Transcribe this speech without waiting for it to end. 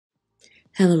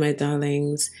Hello my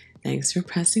darlings, thanks for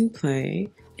pressing play.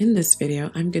 In this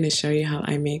video, I'm going to show you how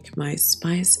I make my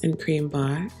spice and cream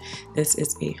bar. This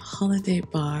is a holiday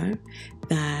bar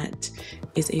that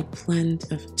is a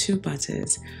blend of two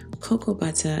butters, cocoa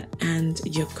butter and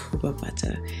Yokuba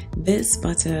butter. This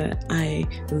butter I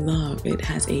love. It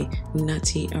has a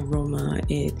nutty aroma.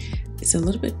 It's a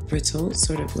little bit brittle,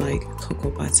 sort of like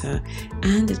cocoa butter,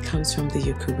 and it comes from the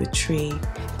Yokuba tree,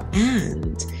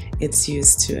 and it's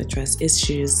used to address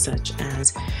issues such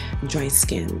as dry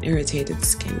skin, irritated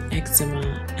skin,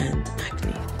 eczema, and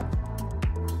acne.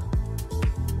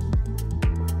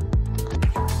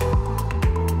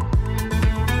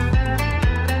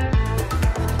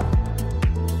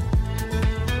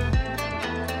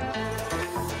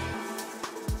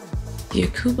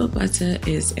 Yokuba butter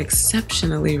is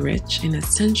exceptionally rich in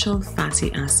essential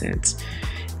fatty acids.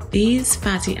 These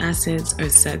fatty acids are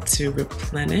said to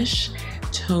replenish,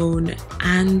 tone,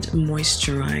 and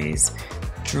moisturize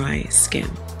dry skin.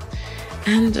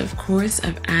 And of course,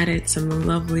 I've added some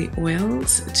lovely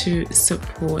oils to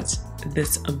support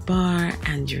this bar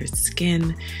and your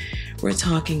skin. We're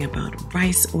talking about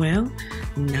rice oil,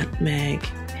 nutmeg,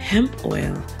 hemp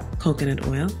oil, coconut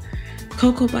oil,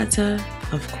 cocoa butter,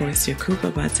 of course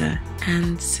Yokuba butter,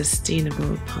 and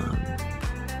sustainable palm.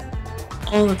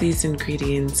 All of these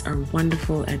ingredients are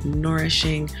wonderful at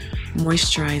nourishing,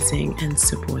 moisturizing, and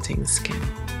supporting skin.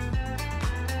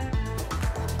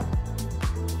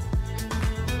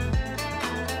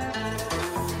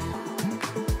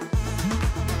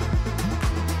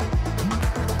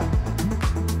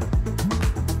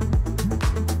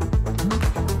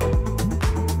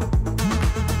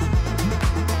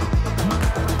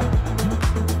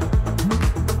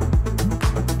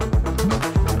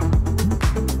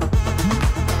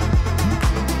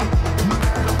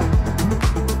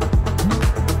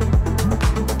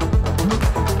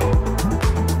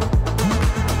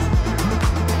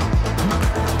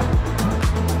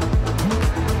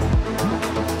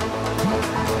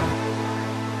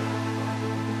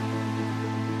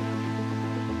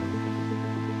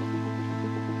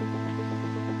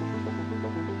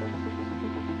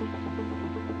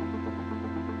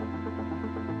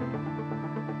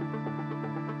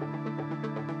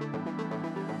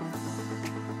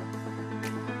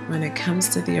 When it comes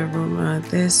to the aroma,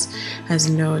 this has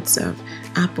notes of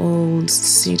apples,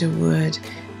 cedarwood,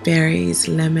 berries,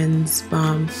 lemons,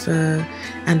 balm fir,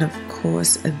 and of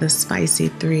course the spicy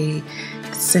three,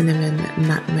 cinnamon,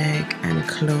 nutmeg, and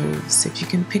cloves. If you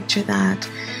can picture that,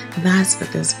 that's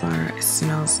what this bar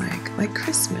smells like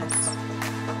Christmas.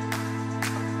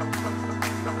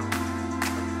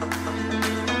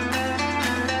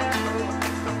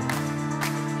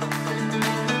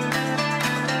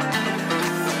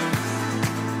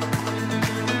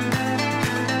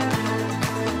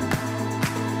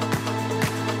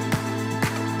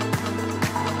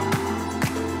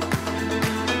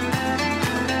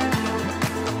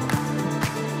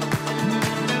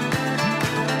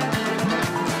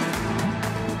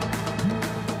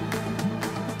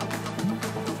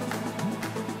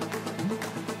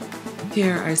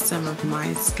 Here are some of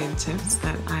my skin tips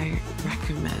that I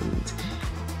recommend.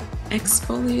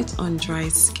 Exfoliate on dry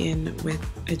skin with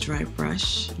a dry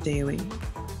brush daily.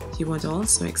 You want to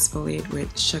also exfoliate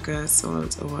with sugar,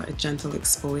 salt, or a gentle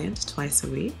exfoliant twice a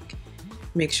week.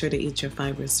 Make sure to eat your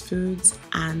fibrous foods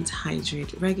and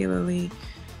hydrate regularly.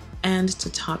 And to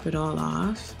top it all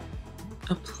off,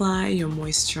 apply your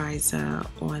moisturizer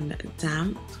on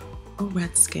damp or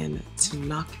wet skin to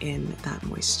lock in that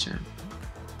moisture.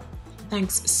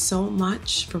 Thanks so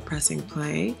much for pressing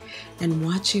play and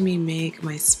watching me make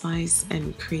my spice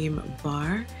and cream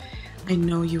bar. I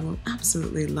know you will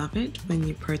absolutely love it when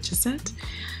you purchase it.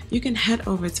 You can head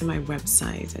over to my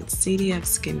website at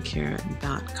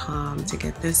cdfskincare.com to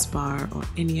get this bar or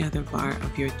any other bar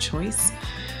of your choice.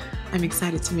 I'm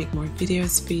excited to make more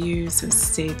videos for you, so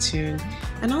stay tuned.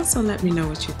 And also let me know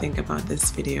what you think about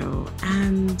this video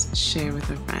and share with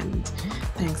a friend.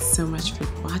 Thanks so much for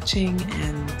watching,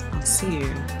 and I'll see you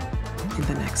in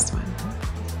the next one.